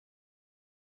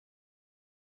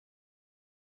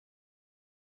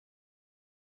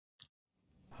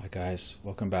Hi guys,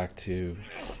 welcome back to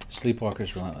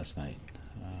Sleepwalker's Relentless Night.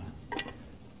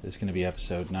 This is going to be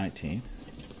episode 19,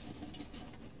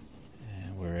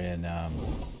 and we're in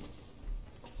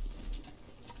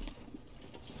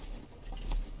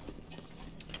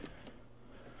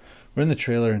the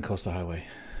trailer in Coastal Highway.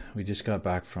 We just got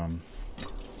back from,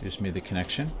 just made the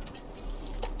connection,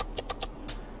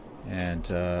 and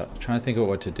I'm trying to think of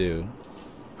what to do.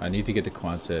 I need to get to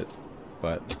Quonset,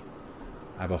 but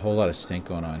I have a whole lot of stink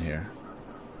going on here.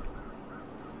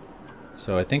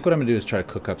 So I think what I'm going to do is try to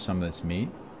cook up some of this meat,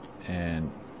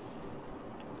 and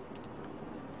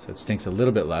so it stinks a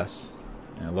little bit less.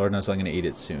 And Lord knows I'm going to eat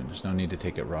it soon. There's no need to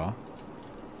take it raw.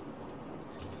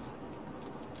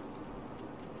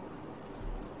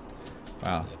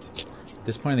 Wow. At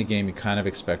this point in the game, you kind of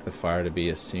expect the fire to be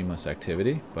a seamless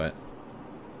activity, but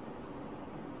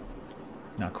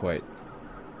not quite.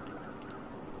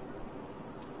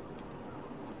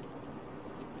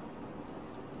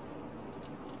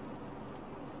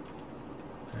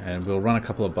 And we'll run a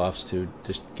couple of buffs to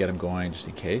just get them going, just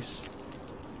in case.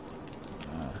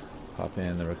 Pop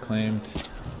in the reclaimed.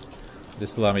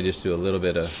 This allowed me to just do a little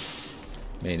bit of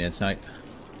maintenance. I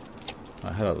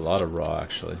had a lot of raw,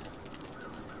 actually.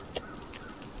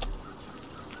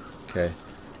 Okay.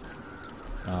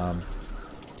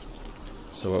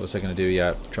 So what was I going to do?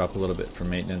 Yeah, drop a little bit for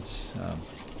maintenance.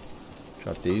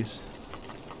 Drop these.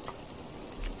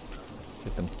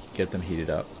 Get them heated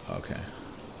up. Okay.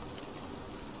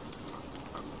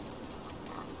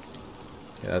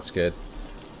 Yeah, that's good.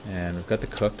 And we've got the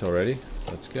cooked already, so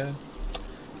that's good.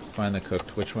 Let's find the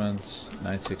cooked. Which ones?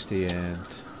 960 and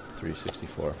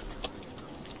 364.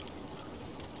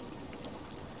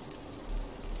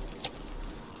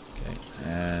 Okay,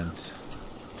 and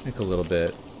make a little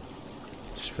bit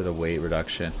just for the weight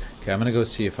reduction. Okay, I'm gonna go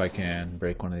see if I can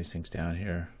break one of these things down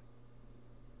here.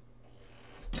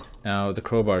 Now, the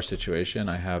crowbar situation,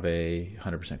 I have a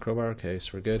 100% crowbar. Okay,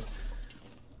 so we're good.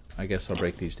 I guess I'll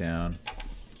break these down.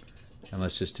 And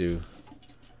let's just do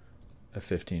a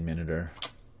 15-minuter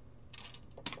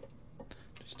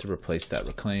just to replace that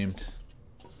reclaimed.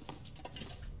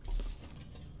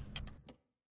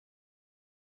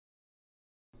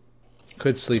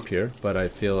 Could sleep here, but I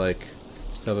feel like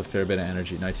still have a fair bit of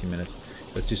energy. 19 minutes.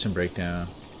 Let's do some breakdown.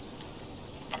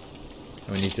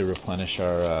 We need to replenish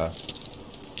our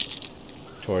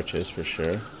torches for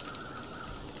sure.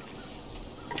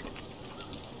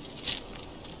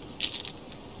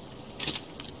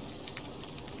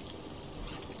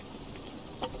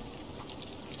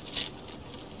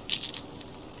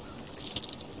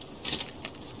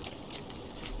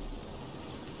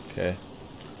 Okay.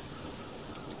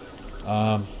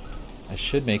 I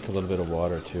should make a little bit of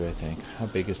water too, I think. How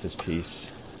big is this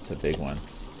piece? It's a big one.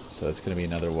 So it's going to be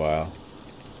another while.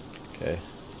 Okay.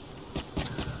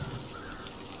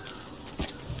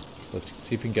 Let's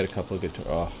see if we can get a couple of good...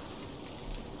 Oh.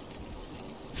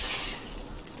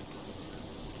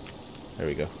 There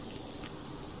we go.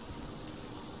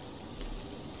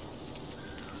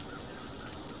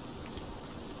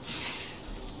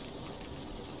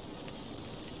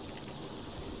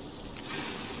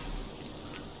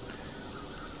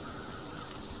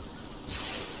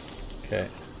 Okay,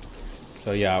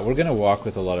 so yeah, we're gonna walk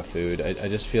with a lot of food. I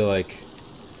just feel like,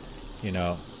 you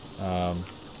know,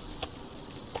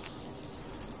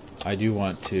 I do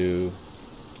want to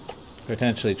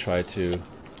potentially try to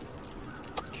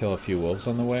kill a few wolves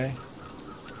on the way.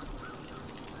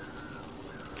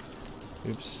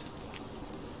 Oops.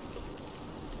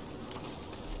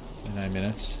 9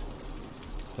 minutes.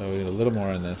 So we get a little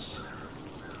more in this.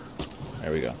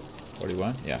 There we go.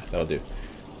 41? Yeah, that'll do.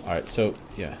 Alright, so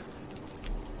yeah.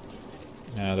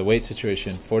 Now the weight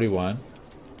situation, 41,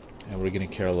 and we're gonna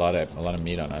carry a lot of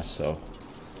meat on us, so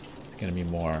it's gonna be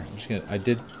more. I'm just gonna.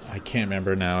 I can't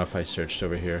remember now if I searched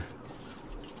over here.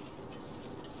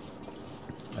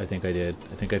 I think I did.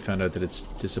 I think I found out that it's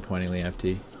disappointingly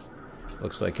empty.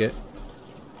 Looks like it.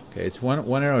 Okay, it's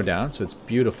one arrow down, so it's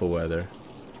beautiful weather,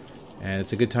 and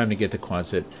it's a good time to get to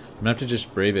Quonset. I'm gonna have to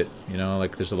just brave it. You know,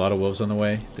 like there's a lot of wolves on the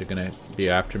way. They're gonna be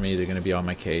after me. They're gonna be on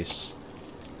my case.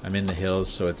 I'm in the hills,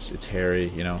 so it's hairy,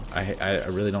 you know. I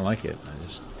really don't like it.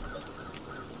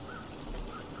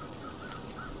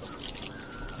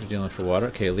 We're dealing for water.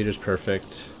 Okay, a liter's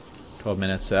perfect. 12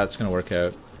 minutes, so that's gonna work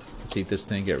out. Let's eat this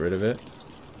thing, get rid of it.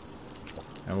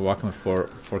 And we're walking with 4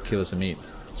 kilos of meat.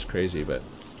 It's crazy, but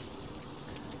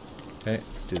okay,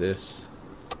 let's do this.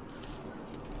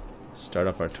 Start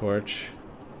up our torch.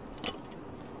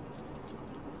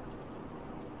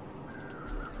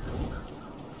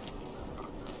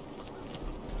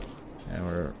 And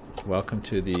we're welcome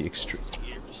to the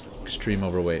extreme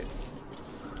overweight.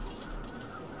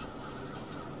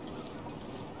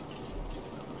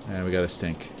 And we got a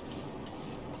stink.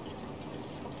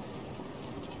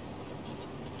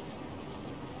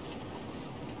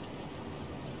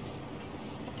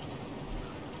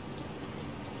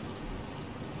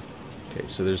 Okay,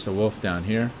 so there's a wolf down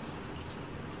here.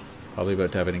 Probably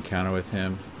about to have an encounter with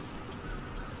him.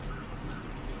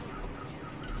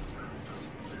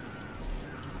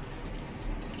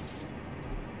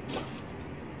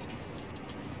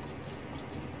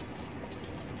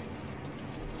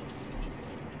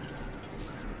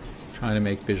 Trying to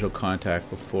make visual contact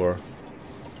before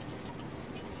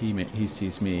he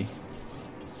sees me.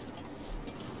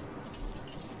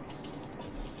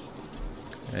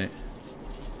 Okay.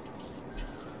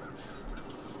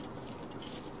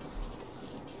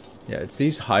 Yeah, it's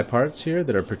these high parts here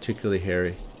that are particularly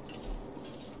hairy.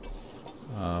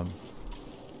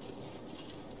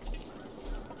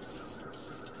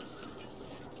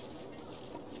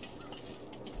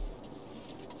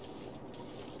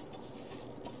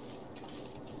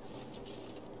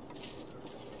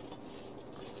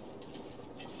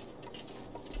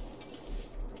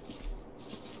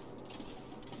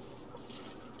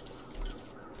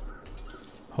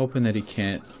 Hoping that he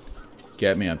can't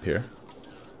get me up here.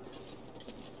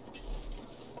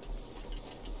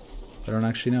 I don't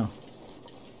actually know.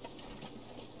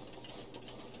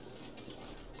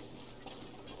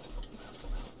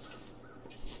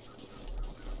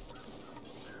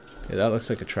 Okay, that looks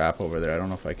like a trap over there. I don't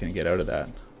know if I can get out of that.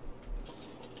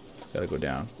 Gotta go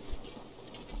down.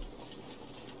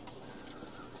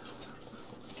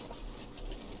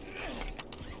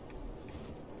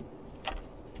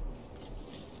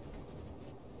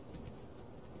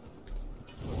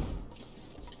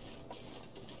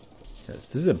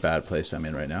 This is a bad place I'm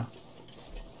in right now.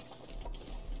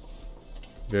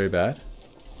 Very bad.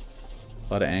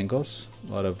 A lot of angles,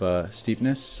 a lot of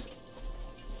steepness.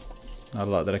 Not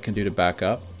a lot that I can do to back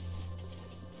up.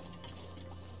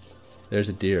 There's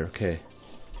a deer, okay.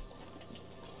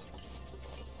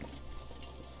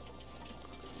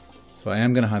 So I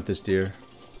am gonna hunt this deer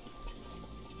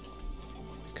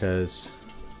because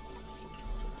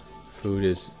food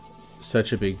is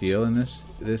such a big deal in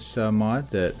this mod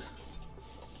that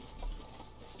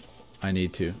I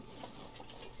need to.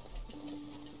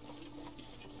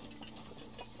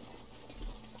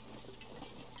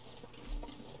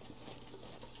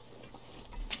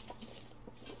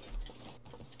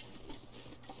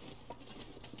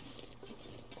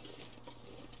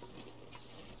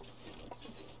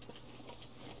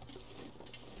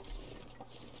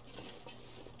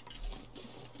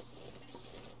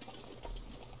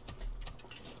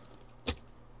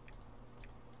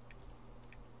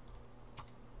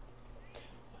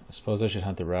 I suppose I should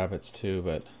hunt the rabbits too,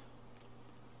 but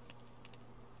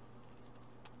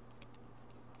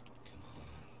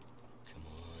come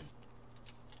on.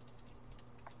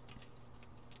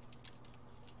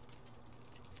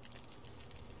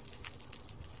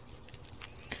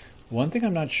 One thing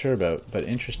I'm not sure about, but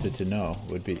interested to know,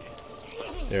 would be,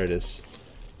 there it is,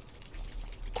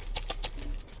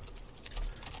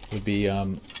 would be,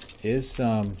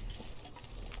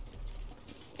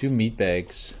 do meat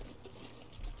bags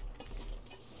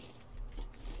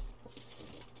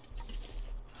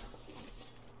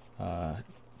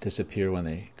disappear when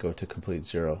they go to complete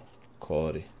zero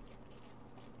quality?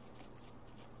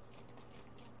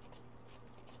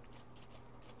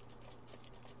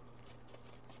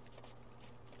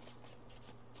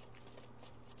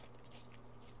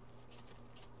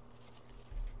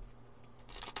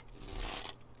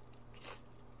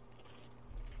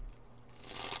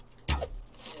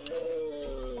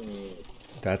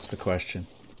 That's the question.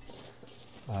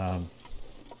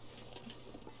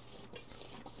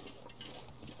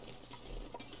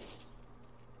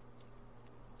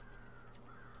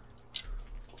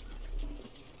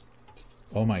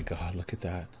 Oh my God, look at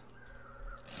that.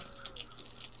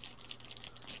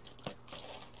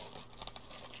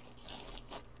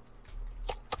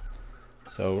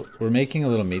 So we're making a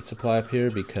little meat supply up here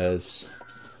because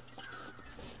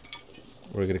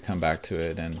we're going to come back to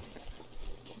it and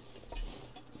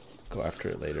go after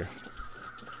it later.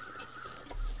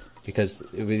 Because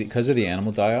of the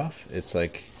animal die-off, it's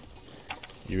like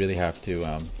you really have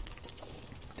to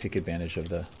take advantage of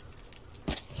the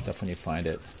stuff when you find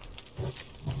it.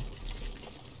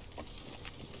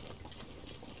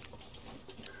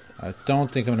 I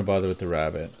don't think I'm going to bother with the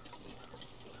rabbit.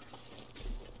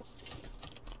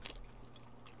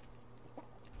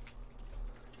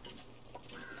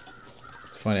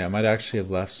 It's funny, I might actually have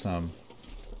left some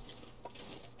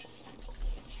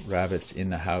rabbits in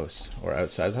the house or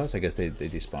outside the house. I guess they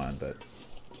despawn, but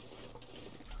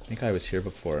I think I was here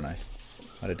before and I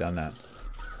might have done that.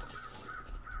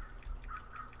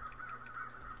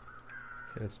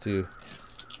 Let's do...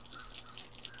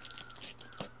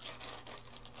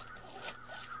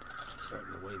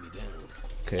 Starting to weigh me down.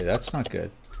 Okay, that's not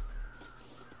good.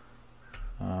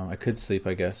 I could sleep,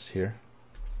 I guess, here.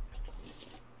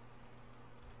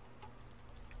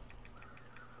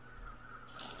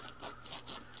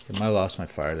 Okay, might have lost my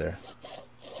fire there.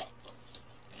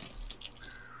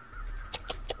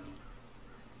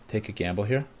 Take a gamble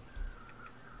here.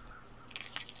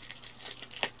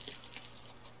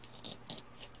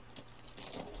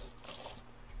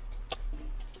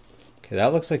 Okay,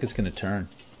 that looks like it's going to turn.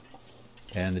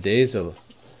 And the day's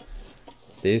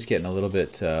getting a little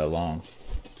bit long.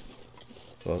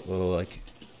 A little like...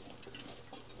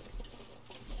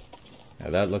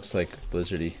 Yeah, that looks like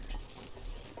blizzardy.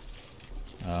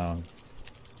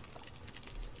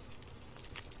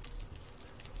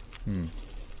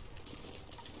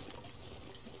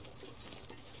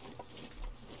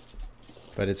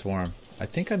 But it's warm. I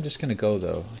think I'm just going to go,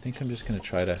 though. I think I'm just going to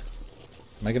try to...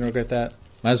 Am I going to regret that?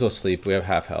 Might as well sleep. We have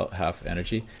half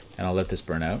energy, and I'll let this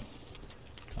burn out.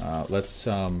 Let's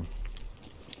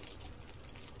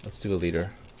do a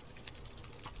leader.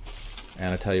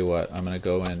 And I tell you what, I'm going to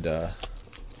go and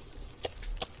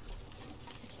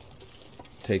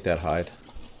take that hide.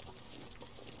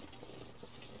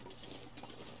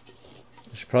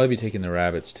 I should probably be taking the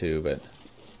rabbits too, but...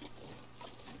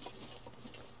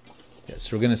 Yeah,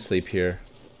 so we're going to sleep here.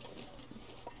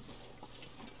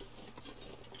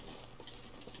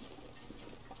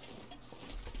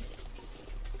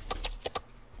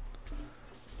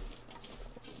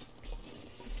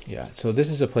 Yeah, so this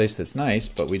is a place that's nice,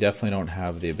 but we definitely don't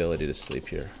have the ability to sleep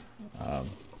here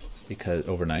because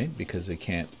overnight, because we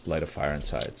can't light a fire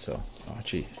inside. So, oh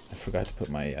gee, I forgot to put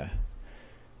my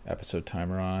episode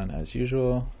timer on as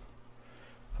usual.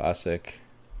 Classic.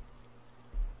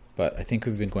 But I think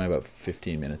we've been going about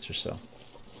 15 minutes or so.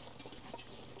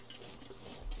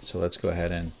 So let's go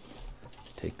ahead and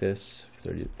take this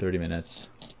 30 minutes.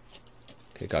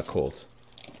 Okay, got cold.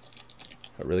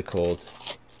 Got really cold.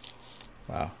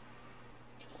 Wow.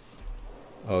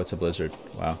 Oh, it's a blizzard.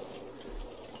 Wow.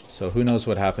 So who knows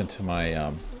what happened to my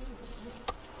okay,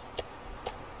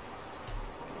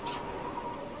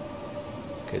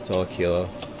 it's all a kilo.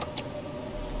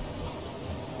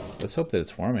 Let's hope that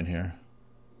it's warm in here.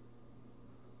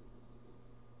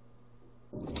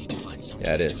 Need to find some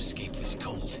Yeah, it place to is. escape this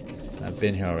cold. I've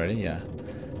been here already, yeah.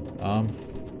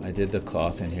 I did the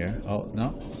cloth in here. Oh,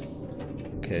 no.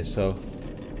 Okay, so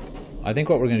I think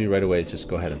what we're going to do right away is just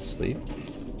go ahead and sleep.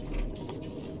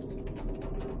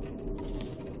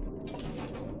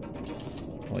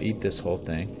 We'll eat this whole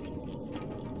thing.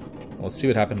 We'll see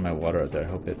what happened to my water out there. I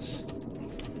hope it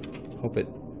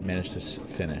managed to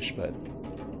finish, but...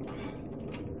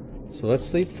 So let's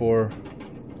sleep for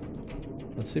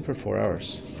 4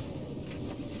 hours.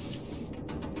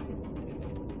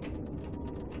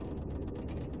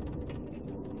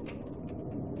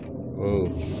 Whoa.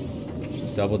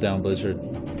 Double down blizzard.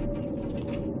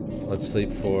 Let's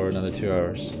sleep for another 2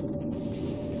 hours.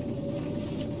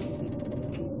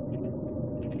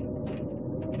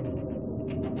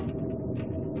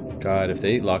 God, if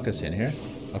they lock us in here.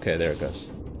 Okay, there it goes.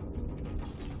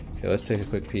 Okay, let's take a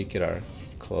quick peek at our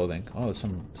clothing. Oh, there's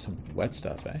some wet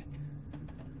stuff, eh?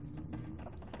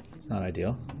 It's not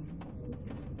ideal.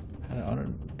 I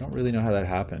don't really know how that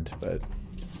happened, but...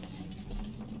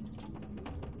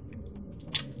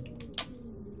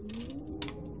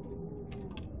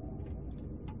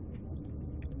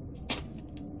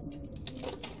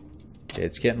 Okay,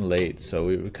 it's getting late, so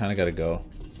we kind of got to go.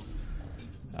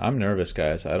 I'm nervous,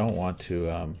 guys. I don't want to.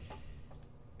 I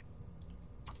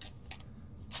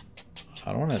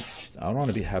don't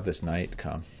want to have this night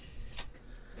come.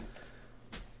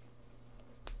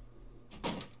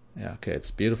 Yeah. Okay.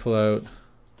 It's beautiful out,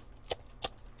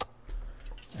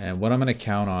 and what I'm going to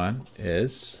count on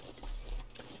is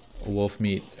a wolf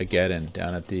meat Ageddon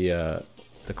down at the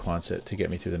Quonset to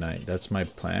get me through the night. That's my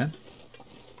plan.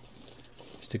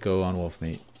 Is to go on wolf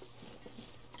meat.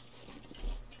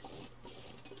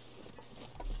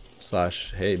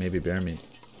 Slash, hey, maybe bear meat.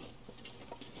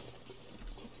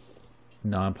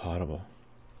 Non-potable.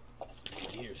 This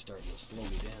gear's starting to slow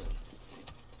me down.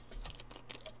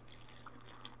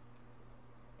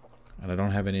 And I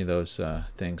don't have any of those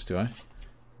things, do I?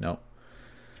 No.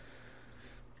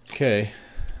 Okay.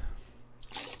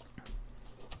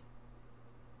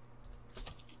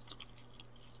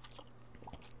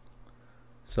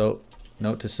 So,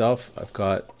 note to self, I've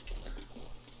got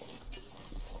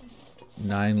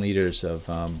 9 liters of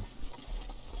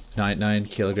 9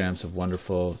 kilograms of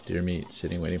wonderful deer meat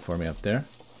sitting waiting for me up there,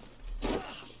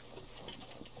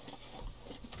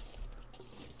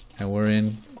 And we're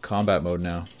in combat mode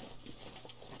now.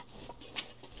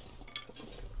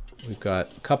 We've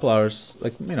got a couple hours,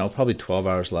 like, you know, probably 12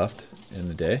 hours left in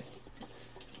the day.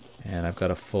 And I've got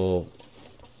a full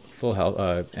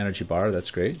health energy bar.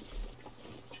 That's great.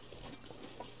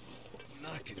 I'm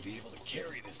not going to be able to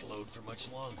carry this load for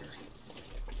much longer.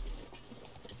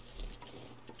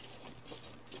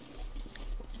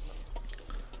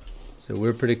 So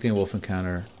we're predicting a wolf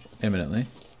encounter imminently.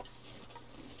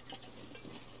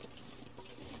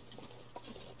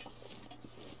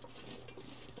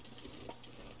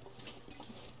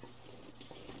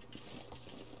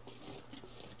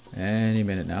 Any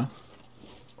minute now.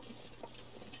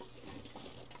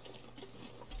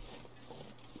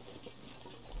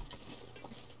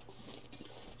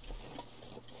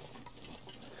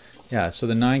 Yeah, so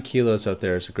the 9 kilos out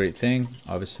there is a great thing.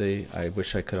 Obviously, I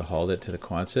wish I could have hauled it to the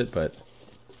Quonset, but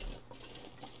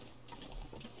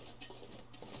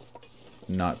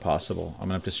not possible. I'm going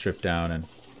to have to strip down and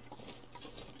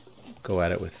go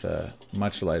at it with a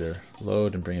much lighter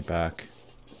load and bring it back.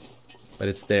 But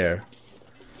it's there.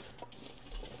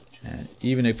 And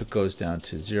even if it goes down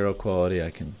to 0 quality, I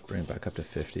can bring it back up to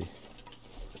 50.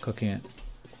 Cooking it.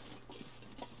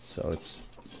 So it's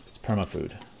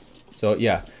perma-food. So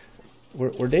yeah,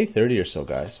 we're day 30 or so,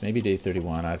 guys. Maybe day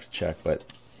 31, I have to check. But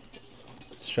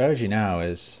strategy now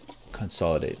is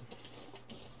consolidate.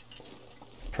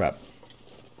 Prep.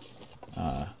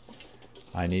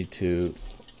 I need to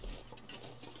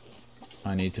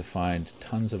find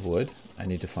tons of wood. I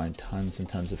need to find tons and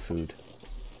tons of food.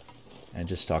 And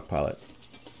just stockpile it.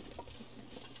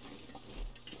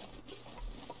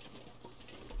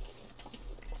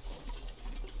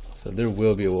 So there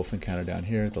will be a wolf encounter down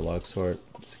here at the log sort.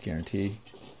 It's a guarantee.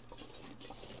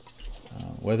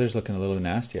 Weather's looking a little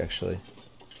nasty, actually.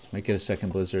 Might get a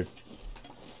second blizzard.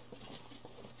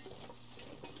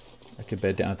 I could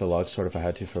bed down at the log sort if I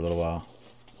had to for a little while.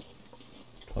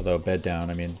 Although bed down,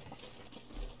 I mean,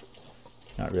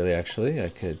 not really actually. I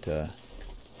could...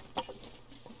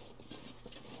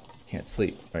 Can't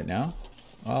sleep right now.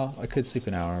 Well, I could sleep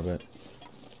an hour, but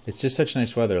it's just such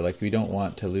nice weather. Like, we don't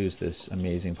want to lose this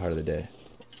amazing part of the day.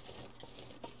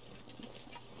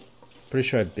 Pretty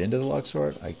sure I've been to the log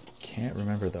sort. I can't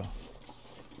remember though.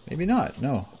 Maybe not.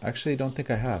 No, actually, don't think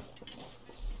I have.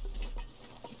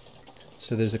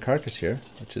 So there's a carcass here,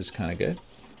 which is kind of good.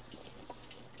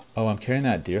 Oh, I'm carrying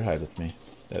that deer hide with me.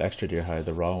 That extra deer hide,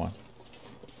 the raw one.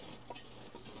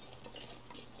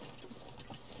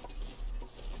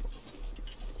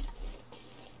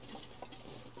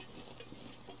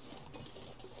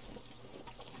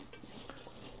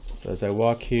 So as I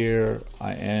walk here,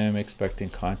 I am expecting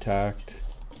contact.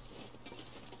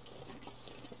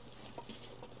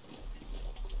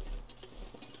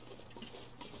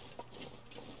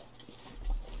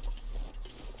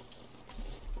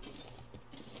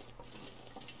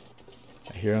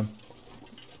 I hear him.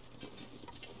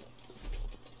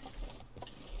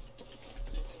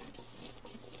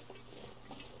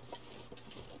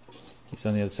 He's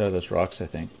on the other side of those rocks, I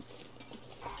think.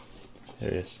 There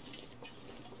he is.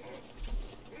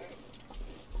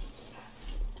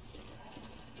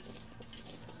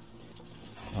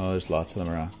 Oh, there's lots of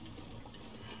them around.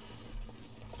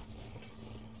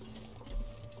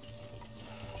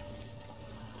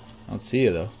 I don't see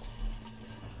you though.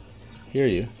 Hear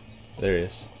you. There he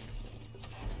is.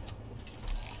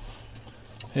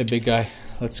 Hey, big guy.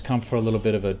 Let's come for a little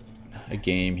bit of a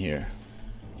game here.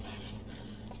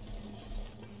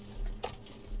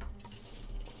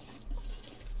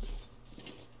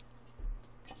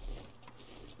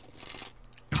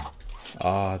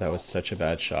 Ah, that was such a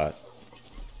bad shot.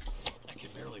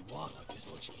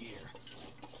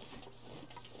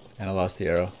 And I lost the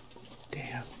arrow.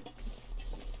 Damn.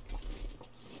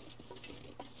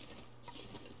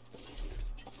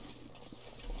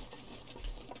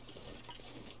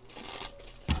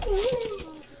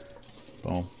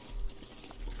 Boom.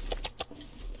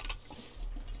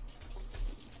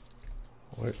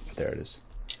 Where? There it is.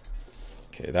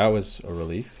 Okay, that was a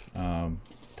relief.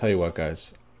 Tell you what,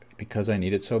 guys. Because I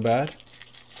need it so bad,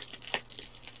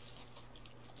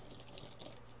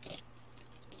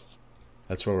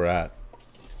 that's where we're at.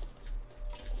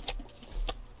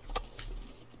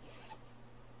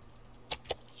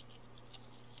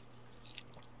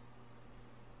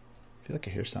 I feel like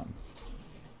I hear something.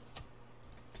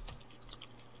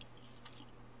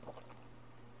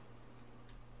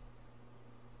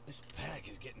 This pack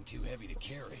is getting too heavy to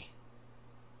carry.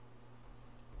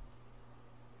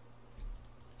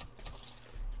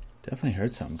 Definitely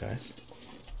heard something, guys.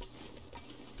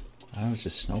 I don't know, it's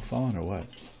just snow falling or what.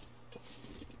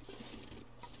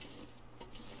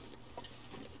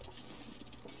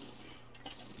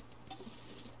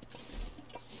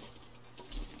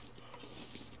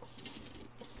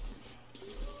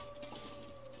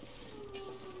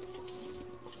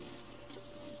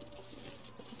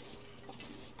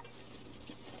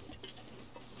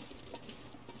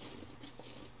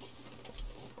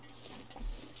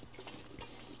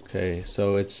 Okay,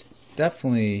 so it's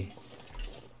definitely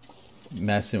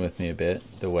messing with me a bit,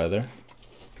 the weather.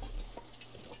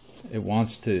 It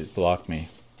wants to block me.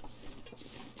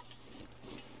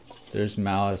 There's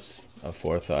malice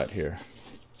aforethought here.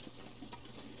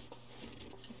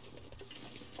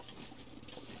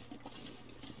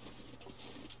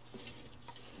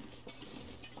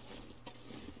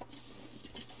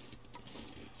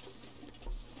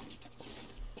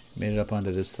 Made it up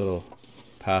onto this little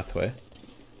pathway.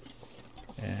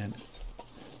 And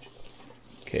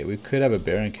okay, we could have a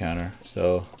bear encounter,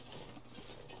 so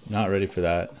not ready for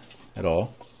that at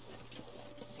all.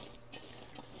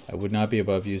 I would not be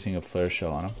above using a flare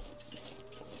shell on him.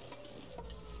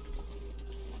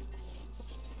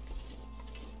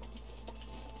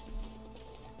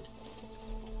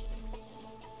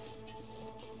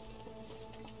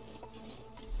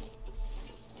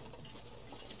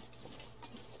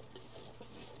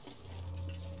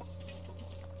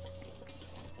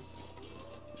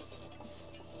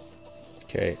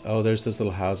 Okay, oh, there's those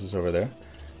little houses over there.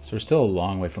 So we're still a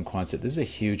long way from Quonset. This is a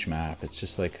huge map. It's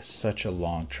just like such a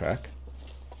long trek.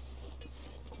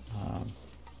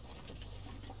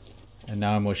 And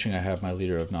now I'm wishing I had my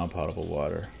liter of non-potable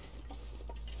water.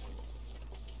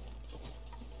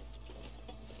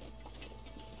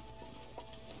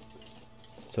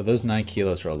 So those 9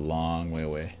 kilos are a long way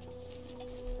away.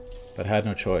 But I had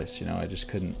no choice, you know, I just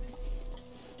couldn't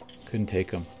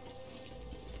take them.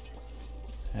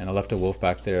 And I left a wolf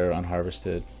back there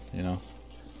unharvested, you know.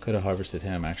 Could have harvested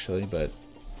him actually, but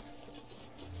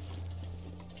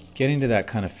getting to that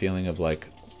kind of feeling of like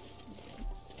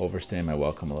overstaying my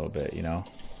welcome a little bit, you know.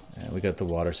 And we got the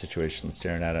water situation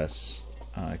staring at us.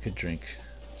 I could drink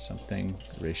something,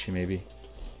 reishi maybe.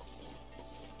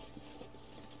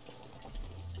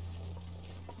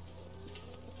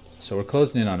 So we're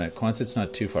closing in on it. Quonset's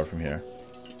not too far from here.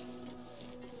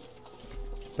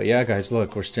 But yeah, guys,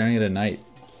 look, we're staring at a night.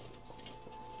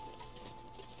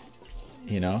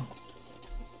 You know,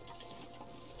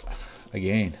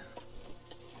 again,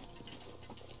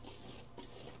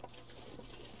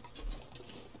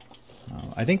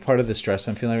 I think part of the stress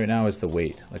I'm feeling right now is the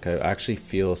weight. Like I actually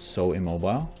feel so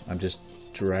immobile. I'm just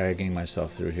dragging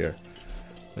myself through here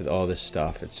with all this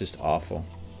stuff. It's just awful.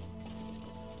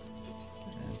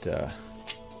 And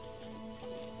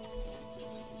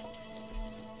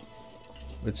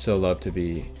would so love to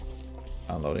be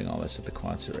unloading all this at the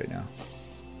Quonset right now.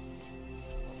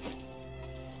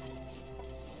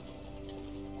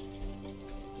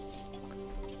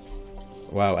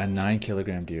 Wow, a 9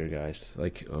 kilogram deer, guys.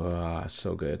 Like, oh,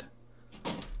 so good.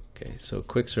 Okay, so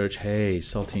quick search. Hey,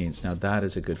 saltines. Now that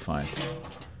is a good find.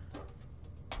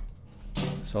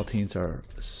 Saltines are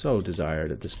so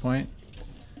desired at this point.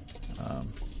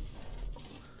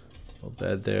 Little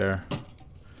bed there.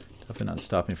 Definitely not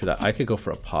stopping for that. I could go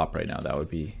for a pop right now. That would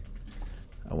be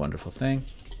a wonderful thing.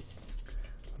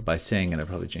 But by saying it, I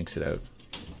probably jinx it out.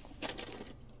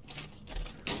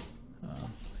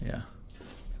 Yeah.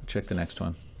 Check the next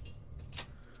one.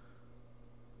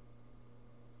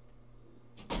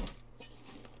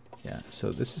 Yeah,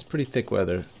 so this is pretty thick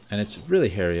weather, and it's really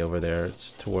hairy over there.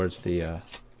 It's towards the,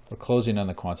 we're closing on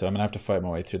the Quonset. I'm gonna have to fight my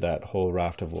way through that whole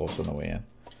raft of wolves on the way in.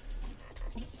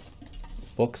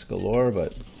 Books galore,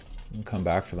 but we'll come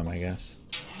back for them, I guess.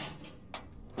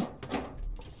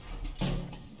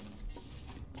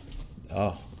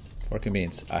 Oh, pork and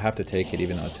beans. I have to take it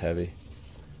even though it's heavy.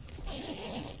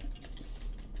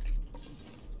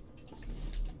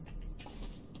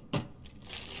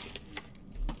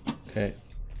 Okay,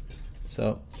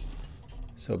 so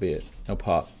be it. No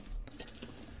pop.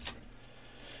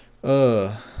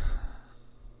 And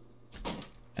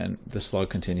the slog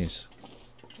continues.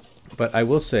 But I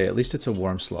will say, at least it's a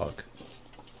warm slog.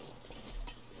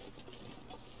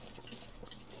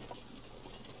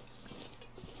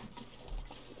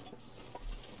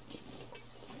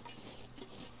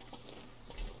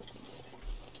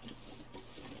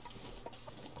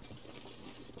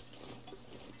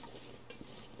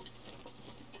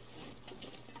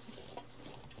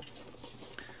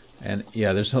 And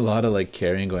yeah, there's a lot of like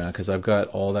carrying going on because I've got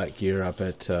all that gear up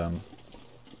at the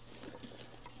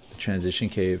transition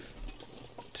cave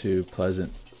to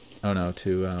Pleasant. Oh no,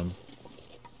 to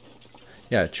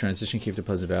yeah, transition cave to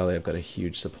Pleasant Valley. I've got a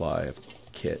huge supply of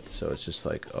kit, so it's just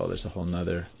like, oh, there's a whole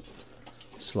nother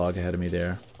slog ahead of me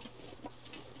there.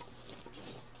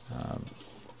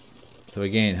 So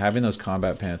again, having those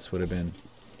combat pants would have been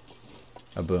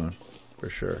a boon for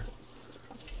sure.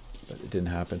 But it didn't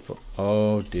happen for,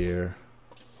 oh dear.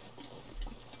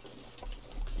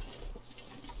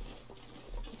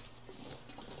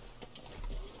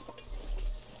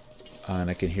 And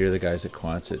I can hear the guys at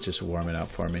Quonset just warming up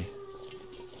for me.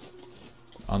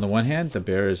 On the one hand, the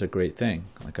bear is a great thing.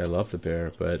 Like, I love the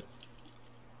bear, but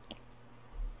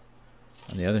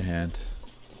on the other hand,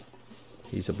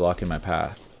 he's a block in my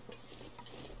path.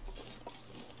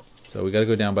 So we gotta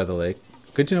go down by the lake.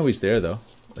 Good to know he's there, though.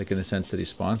 Like, in the sense that he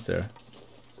spawns there.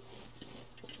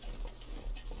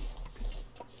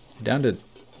 Down to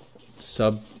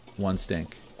sub 1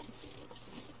 stink.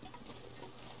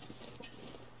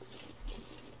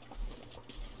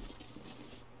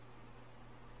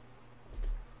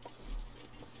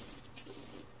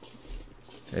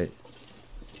 Okay.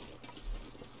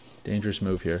 Dangerous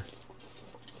move here.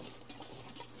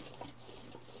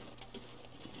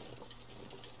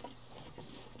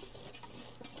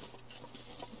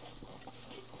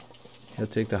 He'll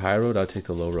take the high road, I'll take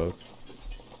the low road.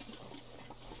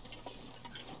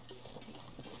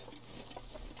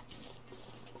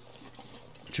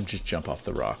 Just jump off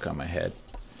the rock on my head.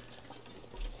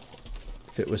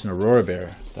 If it was an Aurora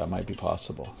bear, that might be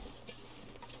possible.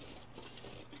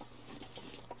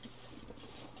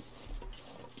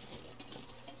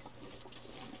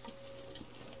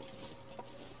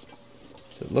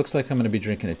 So it looks like I'm going to be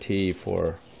drinking a tea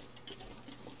for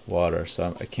water,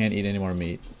 so I can't eat any more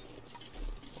meat.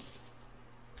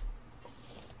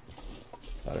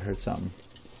 Thought I heard something.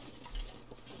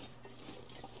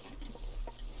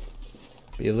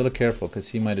 Be a little careful because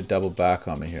he might have doubled back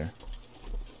on me here.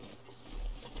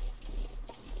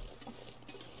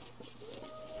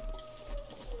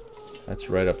 That's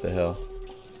right up the hill.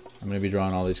 I'm going to be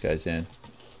drawing all these guys in.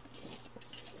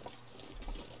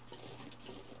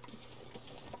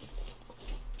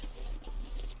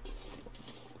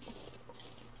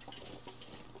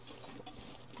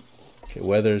 Okay,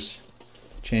 weather's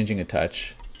changing a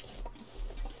touch.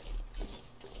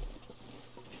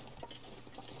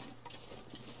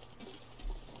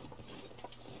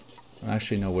 I don't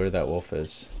actually know where that wolf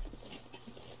is.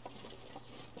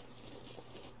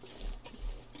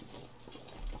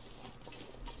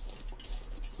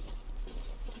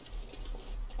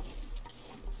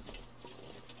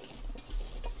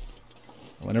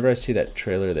 Whenever I see that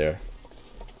trailer there,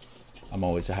 I'm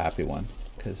always a happy one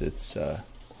because it's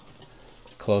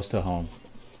close to home.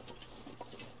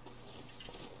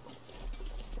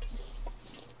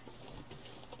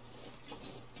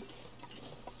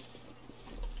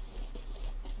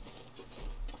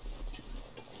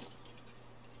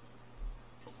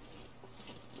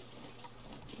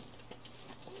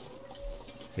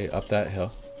 Okay, up that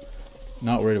hill.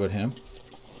 Not worried about him.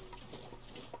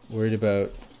 Worried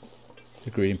about the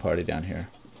greeting party down here.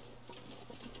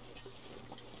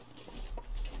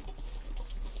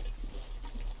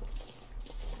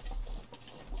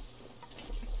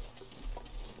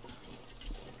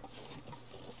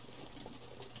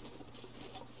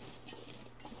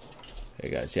 Hey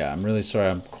guys, yeah, I'm really sorry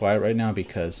I'm quiet right now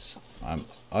because I'm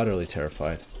utterly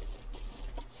terrified.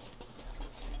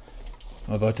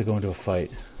 I'm about to go into a fight.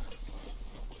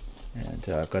 And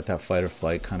I've got that fight or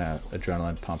flight kind of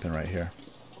adrenaline pumping right here.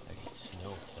 I get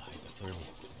snow if the hypothermia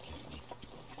can get me.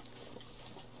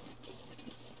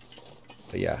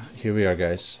 But yeah, here we are,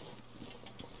 guys.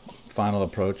 Final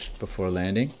approach before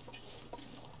landing.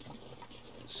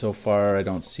 So far, I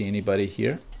don't see anybody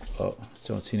here. Oh,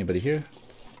 don't see anybody here.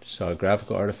 Just saw a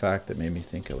graphical artifact that made me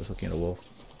think I was looking at a wolf.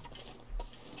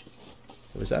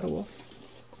 Was that a wolf?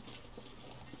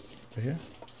 Right here?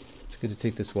 It's good to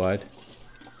take this wide.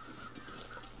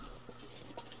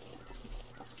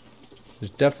 There's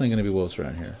definitely going to be wolves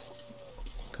around here.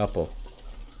 Couple,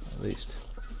 at least.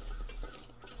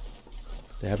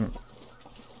 They haven't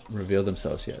revealed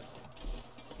themselves yet.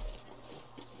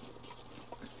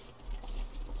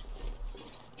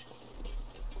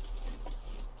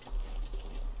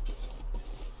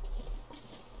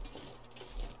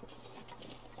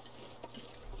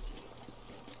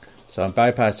 So I'm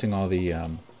bypassing all the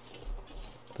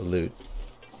loot.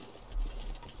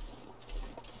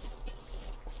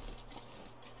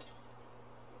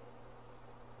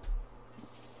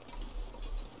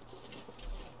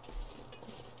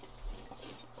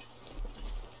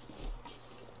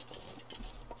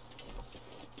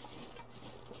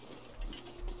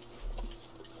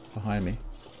 Behind me.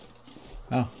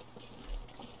 Oh.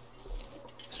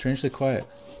 Strangely quiet.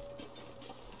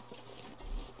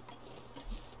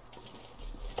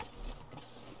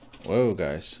 Whoa,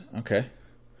 guys. Okay.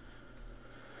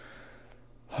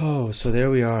 Oh, so there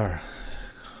we are.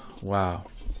 Wow.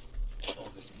 All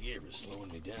this gear is slowing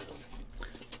me down.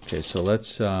 Okay, so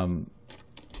let's I'm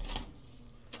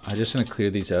just going to clear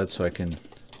these out so I can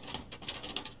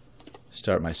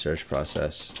start my search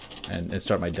process. and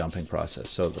start my dumping process.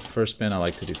 So the first bin I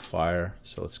like to do fire.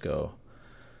 So let's go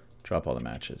drop all the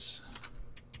matches.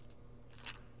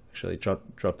 Actually,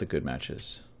 drop the good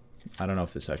matches. I don't know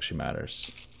if this actually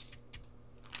matters.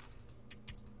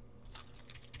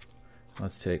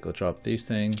 Let's drop these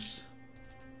things.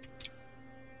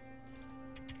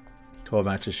 12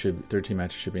 matches 13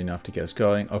 matches should be enough to get us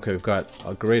going. Okay, we've got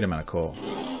a great amount of coal.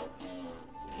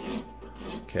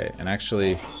 Okay, and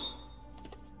actually,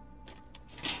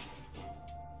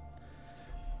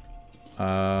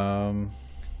 okay,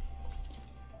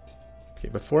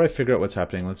 before I figure out what's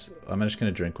happening, I'm just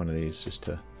gonna drink one of these just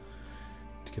to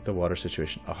get the water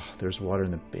situation. Oh, there's water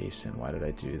in the basin. Why did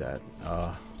I do that?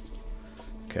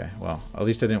 Okay, well, at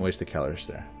least I didn't waste the calories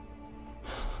there.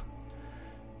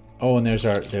 Oh, and there's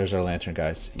our lantern,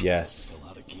 guys. Yes. A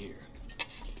lot of gear.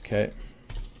 Okay.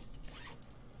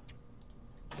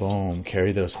 Boom.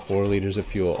 Carry those 4 liters of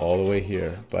fuel all the way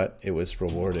here, but it was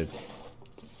rewarded.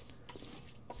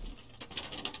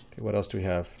 Okay, what else do we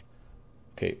have?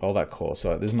 Okay, all that coal.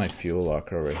 So this is my fuel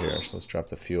locker over here. So let's drop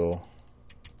the fuel.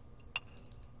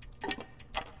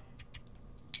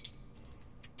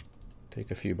 Take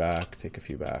a few back. Take a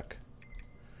few back.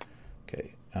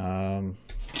 Okay.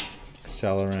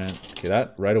 Accelerant. Okay,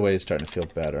 that right away is starting to feel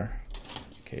better.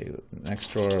 Okay, next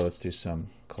drawer, let's do some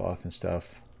cloth and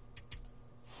stuff.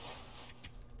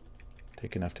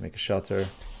 Take enough to make a shelter.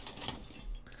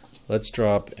 Let's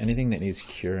drop anything that needs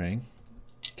curing.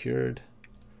 Cured.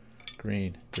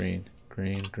 Green, green,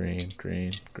 green, green,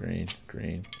 green, green,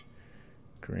 green,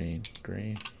 green,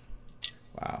 green.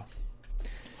 Wow.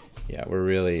 Yeah, we're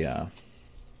really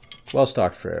well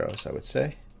stocked for arrows, I would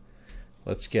say.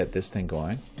 Let's get this thing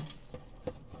going.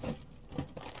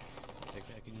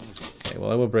 Okay,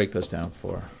 well, I will break those down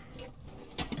for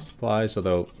supplies,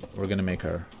 although we're going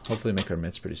to hopefully make our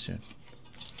mitts pretty soon.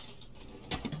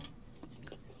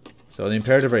 So the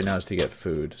imperative right now is to get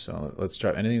food. So let's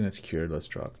drop anything that's cured. Let's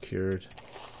drop cured,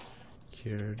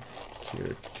 cured,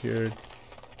 cured, cured.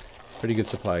 Pretty good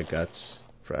supply of guts.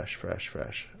 Fresh, fresh,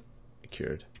 fresh.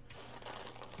 Cured.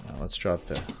 Now let's drop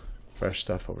the fresh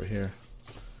stuff over here.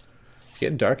 It's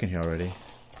getting dark in here already.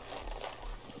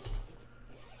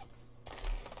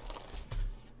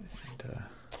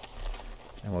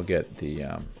 And we'll get the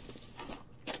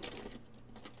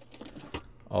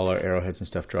all our arrowheads and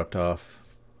stuff dropped off.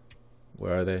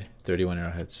 Where are they? 31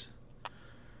 arrowheads,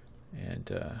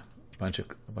 and a bunch of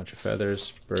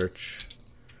feathers, birch.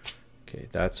 Okay,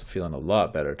 that's feeling a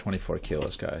lot better. 24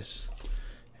 kilos, guys.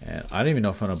 And I don't even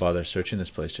know if I'm gonna bother searching this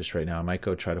place just right now. I might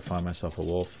go try to find myself a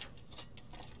wolf.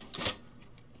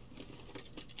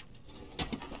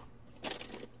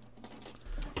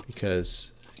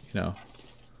 Because, you know,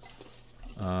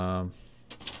 let's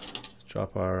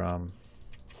drop our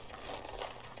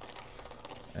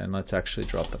and let's actually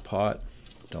drop the pot.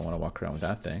 Don't want to walk around with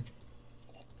that thing.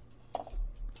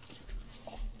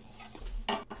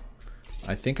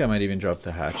 I think I might even drop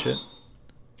the hatchet.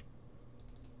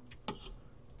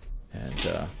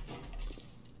 And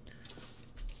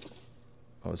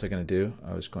what was I going to do?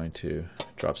 I was going to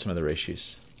drop some of the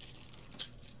ratios.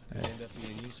 Okay. End up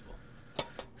being useful.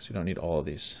 Because we don't need all of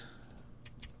these.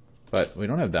 But we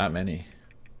don't have that many.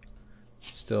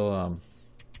 Still,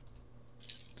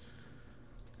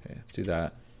 okay, let's do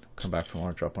that. Come back for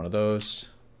more, drop one of those.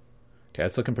 Okay,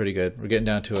 it's looking pretty good. We're getting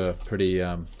down to a pretty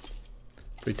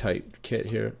tight kit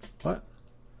here. What?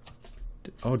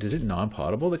 Oh, is it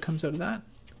non-potable that comes out of that?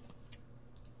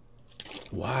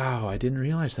 Wow, I didn't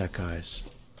realize that, guys.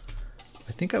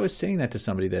 I think I was saying that to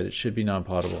somebody, that it should be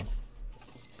non-potable.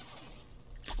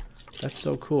 That's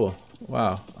so cool.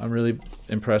 Wow, I'm really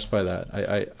impressed by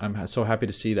that. I'm so happy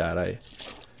to see that.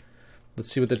 Let's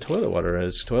see what the toilet water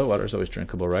is. Toilet water is always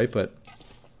drinkable, right? But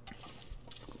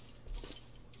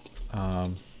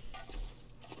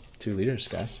 2 liters,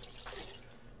 guys.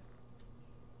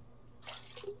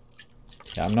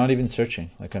 Yeah, I'm not even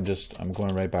searching. Like, I'm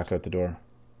going right back out the door.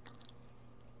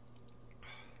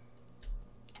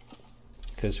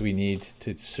 Because we need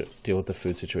to deal with the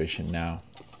food situation now.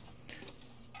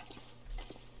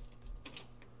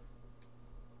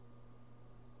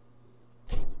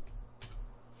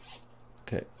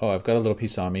 Okay. Oh, I've got a little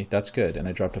piece on me. That's good. And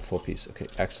I dropped a full piece. Okay,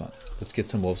 excellent. Let's get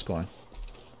some wolves going.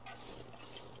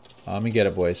 Let me get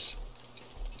it, boys.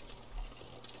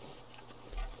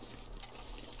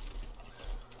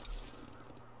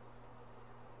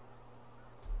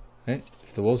 Okay,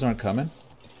 if the wolves aren't coming,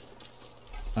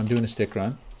 I'm doing a stick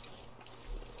run.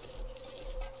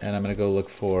 And I'm going to go look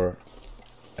for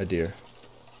a deer.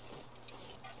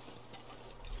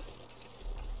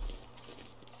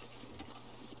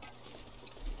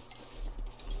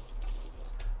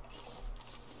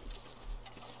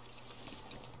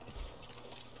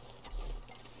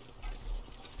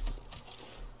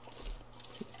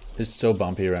 It's so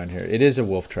bumpy around here. It is a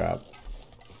wolf trap.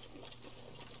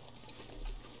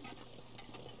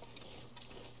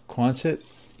 Quonset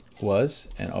was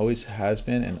and always has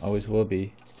been and always will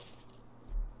be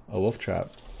a wolf trap.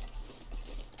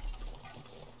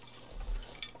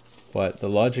 But the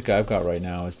logic I've got right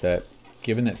now is that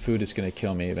given that food is going to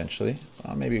kill me eventually,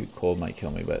 well, maybe cold might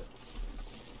kill me, but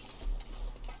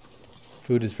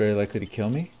food is very likely to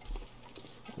kill me,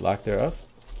 lack thereof.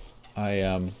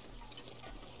 I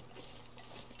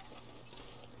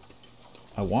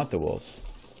want the wolves.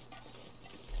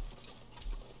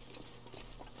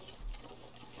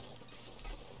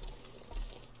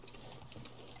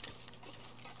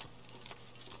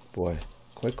 Boy,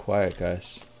 quite quiet,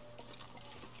 guys.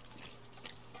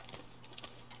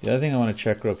 The other thing I want to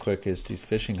check real quick is these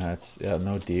fishing huts. Yeah,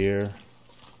 no deer.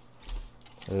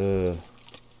 Ugh.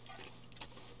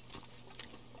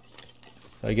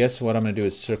 So I guess what I'm going to do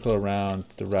is circle around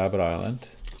the rabbit island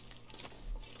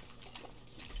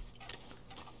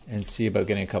and see about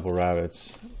getting a couple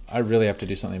rabbits. I really have to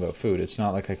do something about food. It's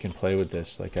not like I can play with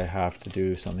this. Like, I have to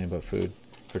do something about food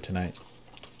for tonight.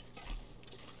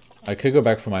 I could go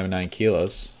back for my 9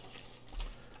 kilos.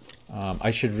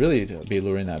 I should really be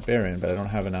luring that bear in, but I don't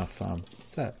have enough.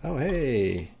 What's that? Oh,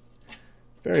 hey.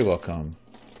 Very welcome.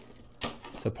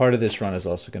 So part of this run is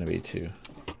also going to be to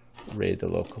raid the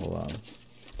local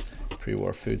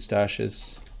pre-war food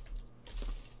stashes.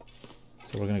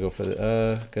 So we're going to go for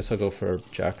the... guess I'll go for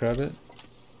jackrabbit.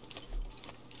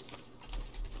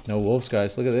 No wolves,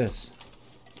 guys. Look at this.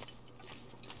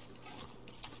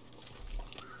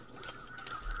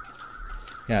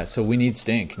 Yeah, so we need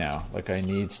stink now. Like, I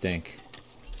need stink.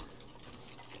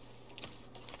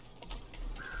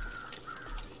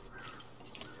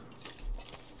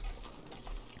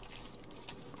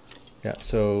 Yeah,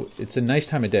 so it's a nice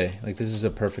time of day. Like, this is a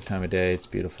perfect time of day. It's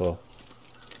beautiful.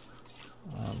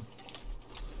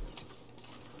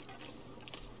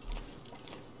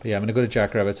 But yeah, I'm going to go to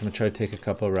jackrabbits. I'm going to try to take a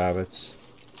couple of rabbits.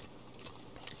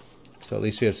 So at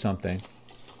least we have something.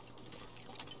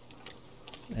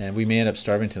 And we may end up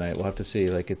starving tonight. We'll have to see.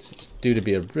 Like, it's due to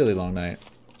be a really long night.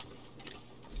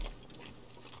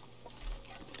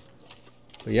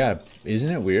 But yeah,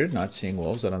 isn't it weird not seeing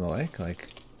wolves out on the lake? Like,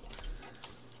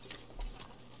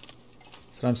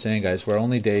 that's what I'm saying, guys. We're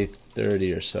only day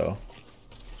 30 or so.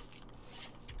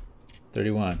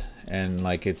 31. And,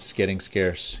 like, it's getting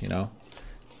scarce, you know?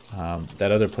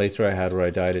 That other playthrough I had where I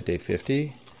died at day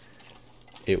 50,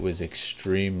 it was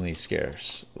extremely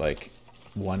scarce. Like,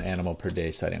 1 animal per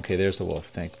day sighting. Okay, there's a wolf.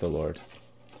 Thank the Lord.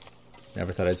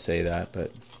 Never thought I'd say that,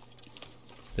 but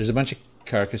there's a bunch of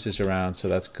carcasses around, so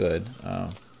that's good.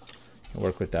 I'll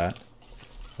work with that.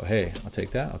 Oh, hey, I'll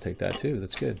take that. I'll take that too.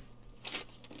 That's good.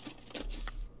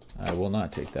 I will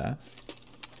not take that.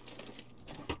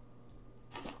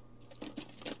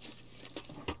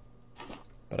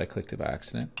 But I clicked it by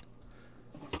accident.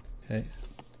 Okay.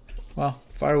 Well,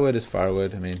 firewood is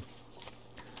firewood. I mean,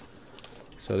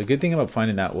 so the good thing about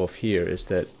finding that wolf here is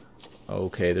that,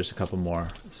 okay, there's a couple more.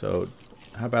 So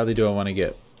how badly do I want to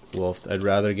get wolfed? I'd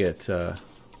rather get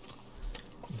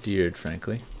deered,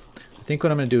 frankly. I think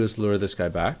what I'm going to do is lure this guy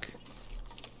back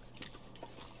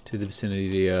to the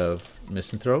vicinity of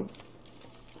Misanthrope.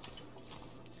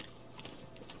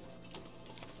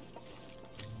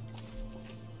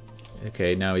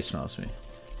 Okay, now he smells me.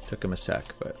 Took him a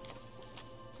sec, but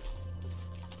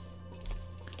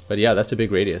yeah, that's a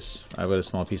big radius. I've got a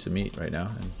small piece of meat right now,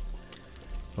 and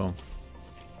boom.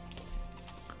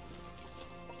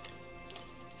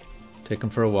 Take him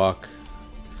for a walk.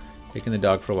 Taking the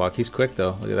dog for a walk. He's quick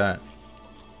though. Look at that.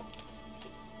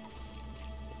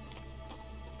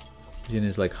 He's in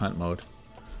his like hunt mode.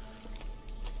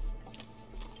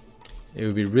 It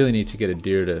would be really neat to get a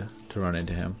deer to run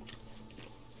into him.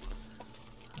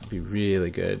 That'd be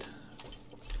really good.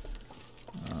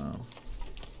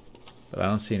 But I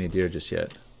don't see any deer just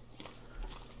yet.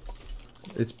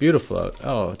 It's beautiful out.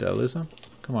 Oh, did I lose him?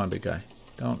 Come on, big guy.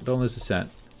 Don't lose the scent.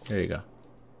 There you go.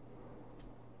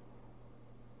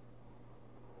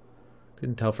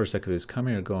 Couldn't tell for a second if he was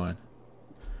coming or going.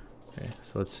 Okay,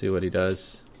 so let's see what he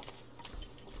does.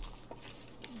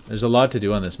 There's a lot to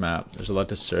do on this map. There's a lot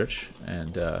to search,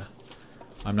 and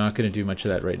I'm not going to do much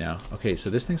of that right now. Okay, so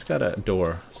this thing's got a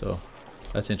door, so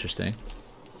that's interesting.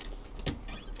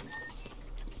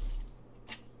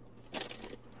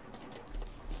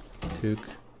 This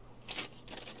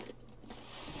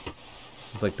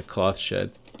is like the cloth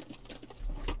shed.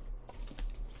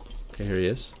 Okay, here he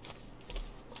is.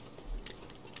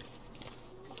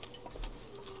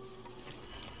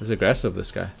 He's aggressive,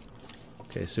 this guy.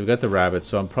 Okay, so we've got the rabbit,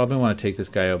 so I'm probably want to take this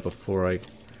guy out before I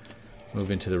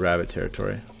move into the rabbit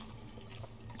territory.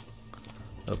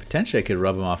 Potentially I could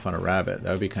rub him off on a rabbit.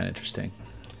 That would be kind of interesting.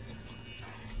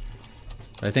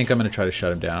 I think I'm going to try to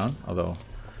shut him down, although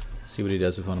see what he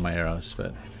does with one of my arrows.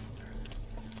 But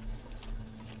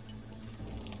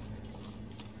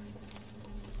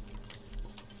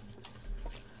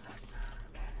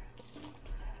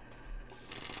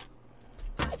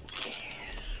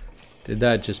did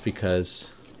that just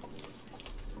because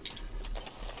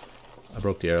I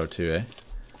broke the arrow too, eh?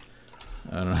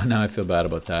 I don't know, now I feel bad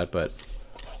about that, but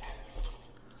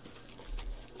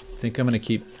I think I'm going to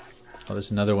keep... Oh,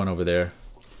 there's another one over there.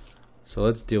 So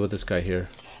let's deal with this guy here.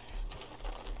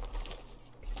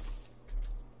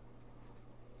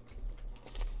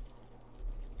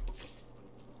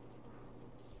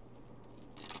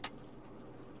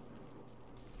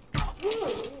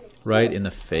 Right in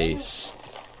the face.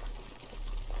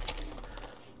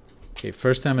 Okay,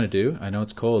 first thing I'm going to do, I know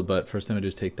it's cold, but first thing I'm going to do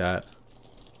is take that.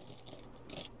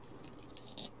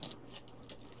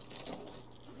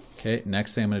 Okay,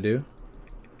 next thing I'm going to do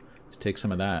is take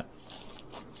some of that.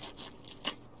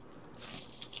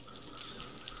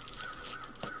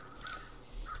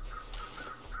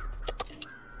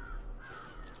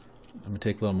 I'm going to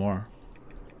take a little more.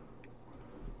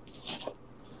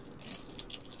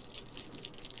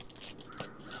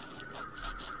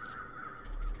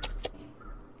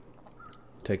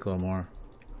 Take a little more.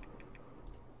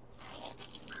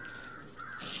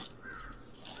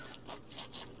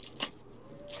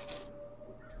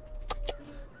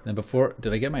 Then before,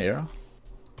 did I get my arrow?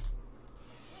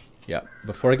 Yeah,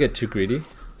 before I get too greedy.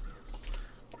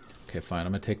 Okay, fine,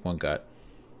 I'm gonna take one gut.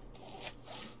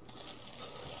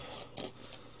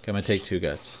 Okay, I'm gonna take 2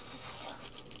 guts.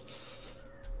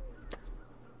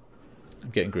 I'm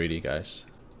getting greedy, guys.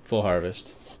 Full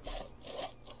harvest.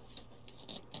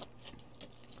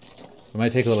 I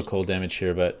might take a little cold damage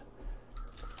here, but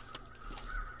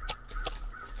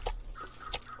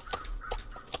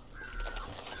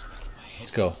let's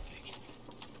go.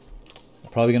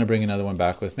 I'm probably going to bring another one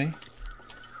back with me.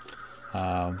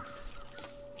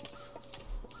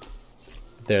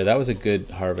 There, that was a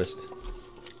good harvest.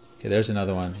 Okay, there's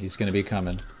another one. He's going to be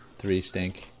coming. 3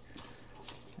 stink.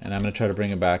 And I'm going to try to bring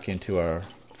him back into our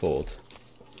fold.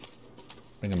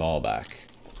 Bring them all back.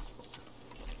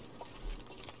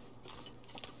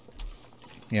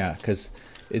 Yeah, because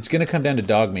it's going to come down to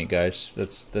dog meat, guys.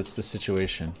 That's the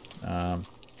situation.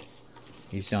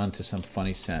 He's on to some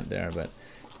funny scent there, but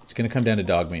it's going to come down to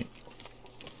dog meat.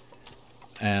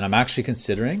 And I'm actually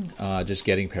considering just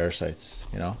getting parasites,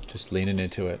 you know, just leaning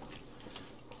into it.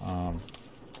 I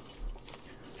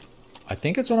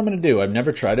think that's what I'm going to do. I've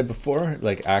never tried it before,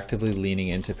 like actively leaning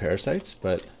into parasites,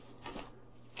 but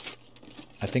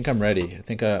I think I'm ready. I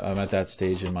think I'm at that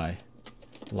stage in my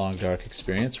long dark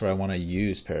experience where I want to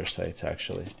use parasites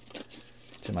actually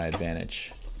to my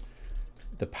advantage.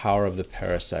 The power of the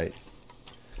parasite.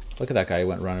 Look at that guy, he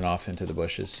went running off into the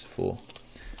bushes. Fool.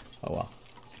 Oh well.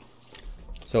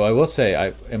 So I will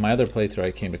say, in my other playthrough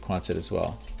I came to Quonset as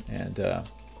well, and okay,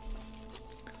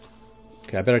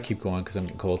 I better keep going because I'm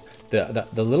getting cold. The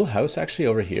little house actually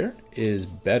over here is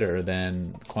better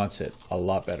than Quonset, a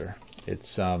lot better.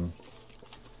 It's okay,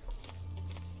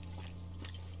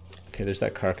 there's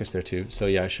that carcass there too. So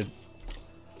yeah, I should...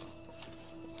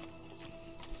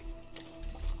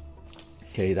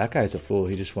 Okay, that guy's a fool.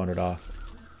 He just wandered off.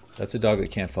 That's a dog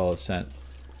that can't follow scent.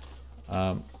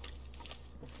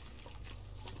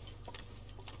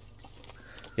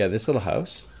 Yeah, this little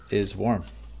house is warm.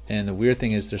 And the weird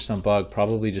thing is there's some bug,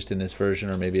 probably just in this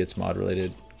version, or maybe it's mod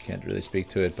related. Can't really speak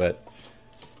to it, but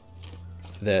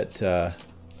that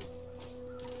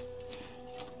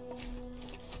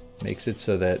makes it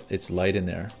so that it's light in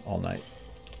there all night.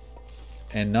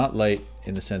 And not light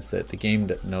in the sense that the game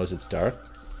knows it's dark,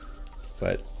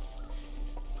 but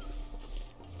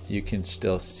you can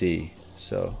still see.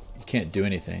 So you can't do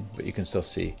anything, but you can still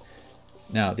see.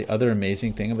 Now, the other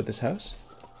amazing thing about this house,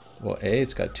 well, A,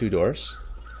 it's got 2 doors.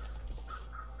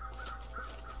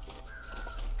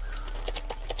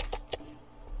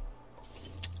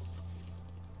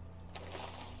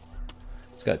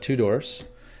 It's got 2 doors.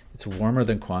 It's warmer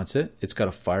than Quonset. It's got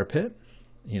a fire pit.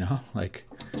 You know, like,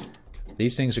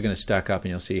 these things are going to stack up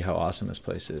and you'll see how awesome this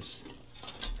place is.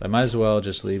 So I might as well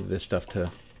just leave this stuff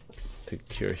to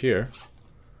cure here.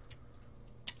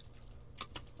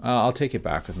 I'll take it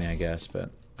back with me, I guess,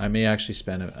 but I may actually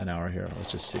spend an hour here.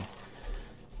 Let's just see.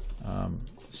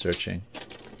 Searching.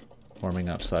 Warming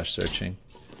up / searching.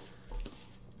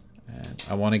 And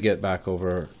I want to get back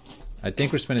over... I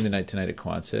think we're spending the night tonight at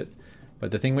Quonset.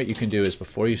 But the thing what you can do is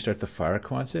before you start the fire at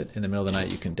Quonset, in the middle of the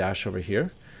night, you can dash over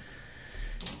here.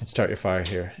 and start your fire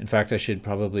here. In fact, I should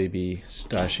probably be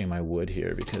stashing my wood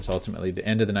here, because ultimately the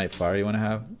end of the night fire you want to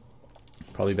have,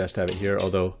 probably best to have it here.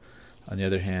 Although on the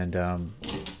other hand,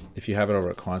 if you have it over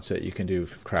at Quonset, you can do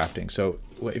crafting. So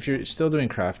if you're still doing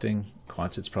crafting,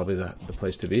 Quonset's probably the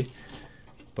place to be.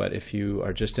 But if you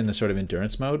are just in the sort of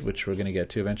endurance mode, which we're going to get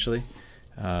to eventually,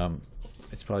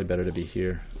 it's probably better to be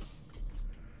here,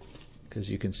 because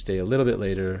you can stay a little bit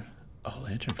later. Oh,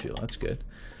 lantern fuel, that's good.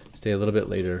 Stay a little bit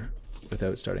later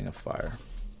without starting a fire.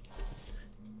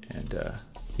 And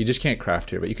you just can't craft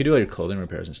here, but you could do all your clothing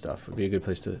repairs and stuff. It would be a good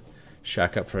place to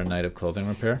shack up for a night of clothing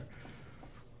repair,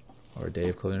 or a day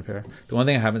of clothing repair. The one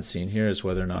thing I haven't seen here is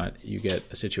whether or not you get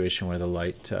a situation where the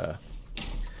light,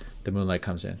 the moonlight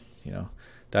comes in, you know.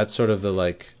 That's sort of the,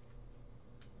 like,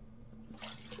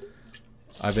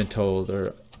 I've been told,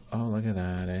 or, oh, look at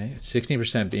that, eh?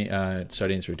 16%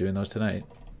 sardines, we're doing those tonight.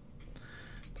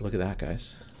 But look at that,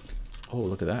 guys. Oh,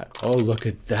 look at that. Oh, look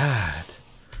at that.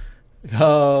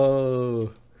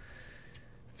 Oh,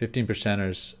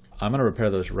 15%ers. I'm gonna repair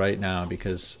those right now,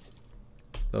 because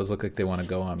those look like they want to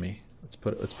go on me. Let's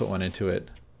put one into it.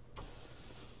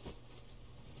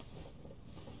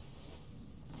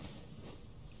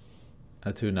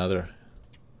 Add to another,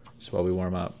 just while we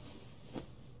warm up.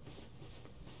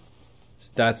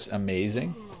 That's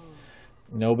amazing.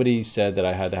 Nobody said that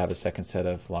I had to have a second set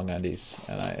of long undies,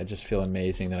 and I just feel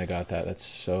amazing that I got that. That's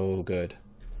so good.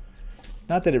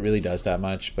 Not that it really does that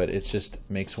much, but it just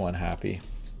makes one happy.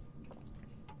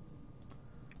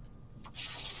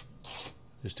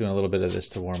 Just doing a little bit of this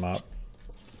to warm up,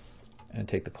 and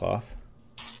take the cloth.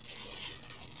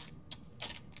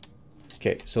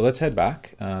 Okay, so let's head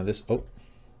back.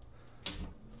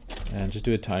 And just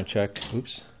do a time check.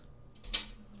 Oops.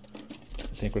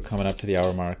 I think we're coming up to the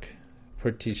hour mark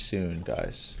pretty soon,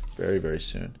 guys. Very, very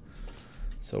soon.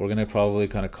 So we're gonna probably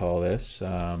kind of call this.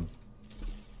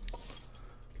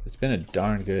 It's been a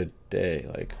darn good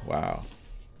day. Like, wow.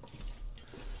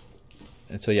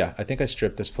 And so yeah, I think I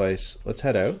stripped this place. Let's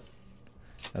head out.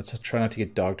 Let's try not to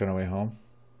get dogged on our way home.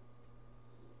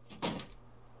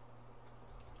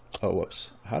 Oh,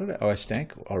 whoops. How did I... Oh, I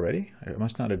stank already? I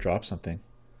must not have dropped something.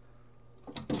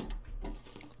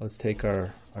 Let's take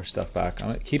our stuff back. I'm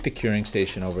going to keep the curing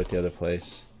station over at the other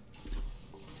place.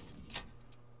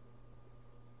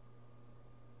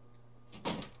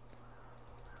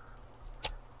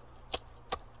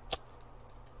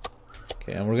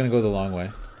 Okay, and we're going to go the long way.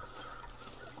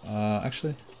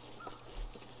 Actually,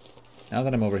 now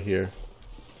that I'm over here...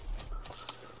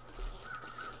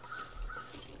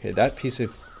 Okay,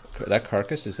 that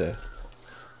carcass is a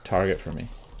target for me.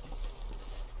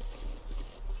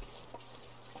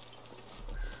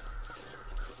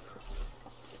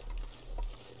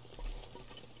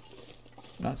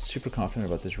 Not super confident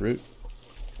about this route,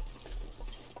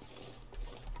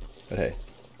 but hey,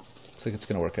 looks like it's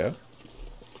gonna work out.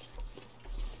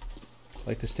 I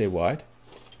like to stay wide.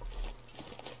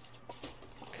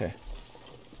 Okay.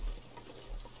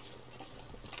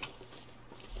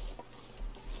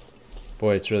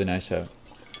 Boy, it's really nice out.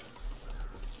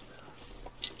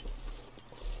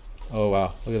 Oh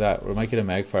wow, look at that. We might get a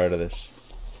magfire out of this.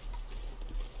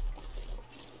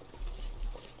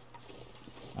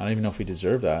 I don't even know if we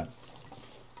deserve that.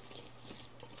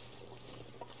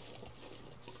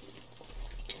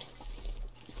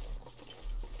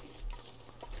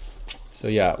 So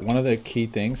yeah, one of the key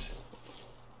things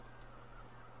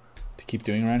to keep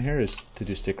doing around here is to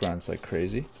do stick runs like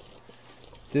crazy.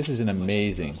 This is an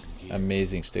amazing,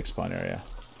 amazing stick spawn area.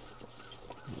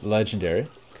 Legendary,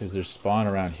 because there's spawn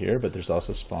around here, but there's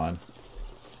also spawn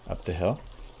up the hill.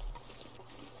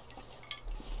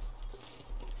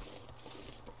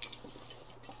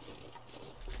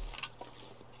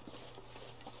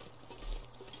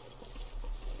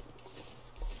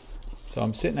 So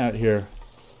I'm sitting out here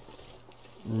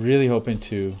really hoping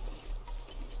to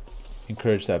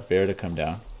encourage that bear to come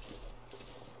down.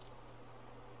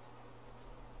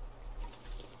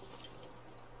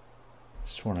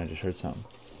 Sworn I just heard something.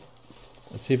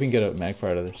 Let's see if we can get a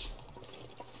magfire out of this.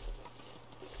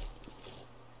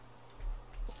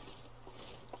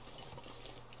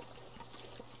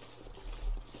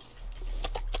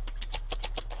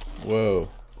 Whoa,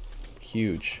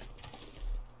 huge.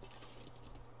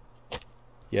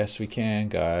 Yes, we can,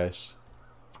 guys.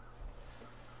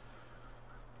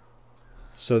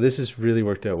 So this has really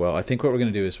worked out well. I think what we're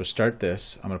going to do is we'll start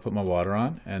this. I'm going to put my water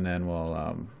on, and then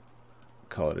we'll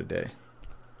call it a day.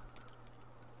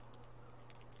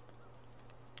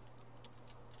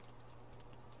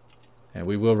 And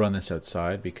we will run this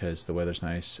outside because the weather's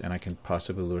nice, and I can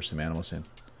possibly lure some animals in.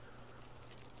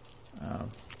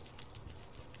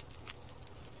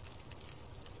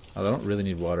 I don't really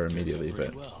need water immediately,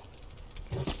 but Well.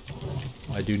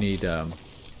 I do need I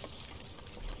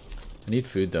need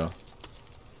food though.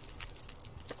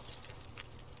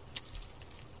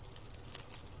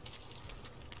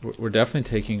 We're definitely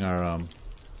taking our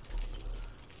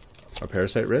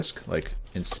parasite risk, like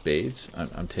in spades.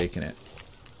 I'm taking it.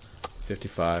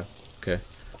 55. Okay.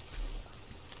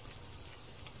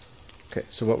 Okay,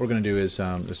 so what we're gonna do is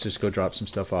let's just go drop some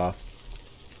stuff off,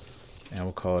 and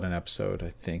we'll call it an episode. I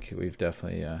think we've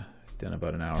definitely done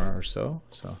about an hour or so.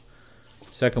 So,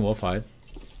 second wolf hide.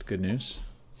 Good news.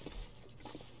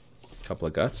 A couple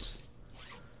of guts.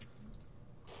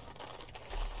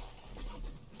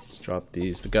 Let's drop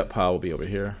these. The gut pile will be over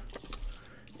here,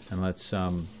 and let's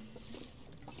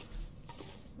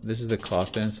this is the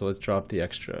cloth bin, so let's drop the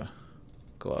extra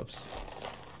gloves.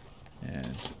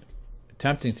 And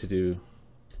attempting to do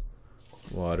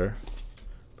water,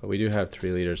 but we do have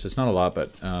 3 liters. It's not a lot,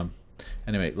 but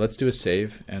anyway, let's do a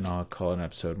save, and I'll call it an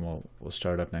episode, and we'll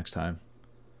start up next time.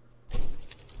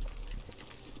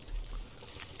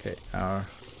 Okay, hour.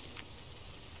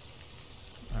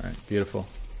 All right, beautiful.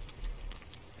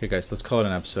 Okay, guys, let's call it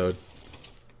an episode.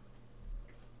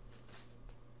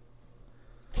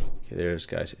 Okay, there's,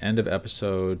 guys, end of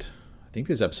episode. I think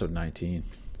this is episode 19.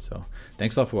 So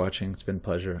thanks a lot for watching. It's been a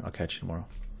pleasure. I'll catch you tomorrow.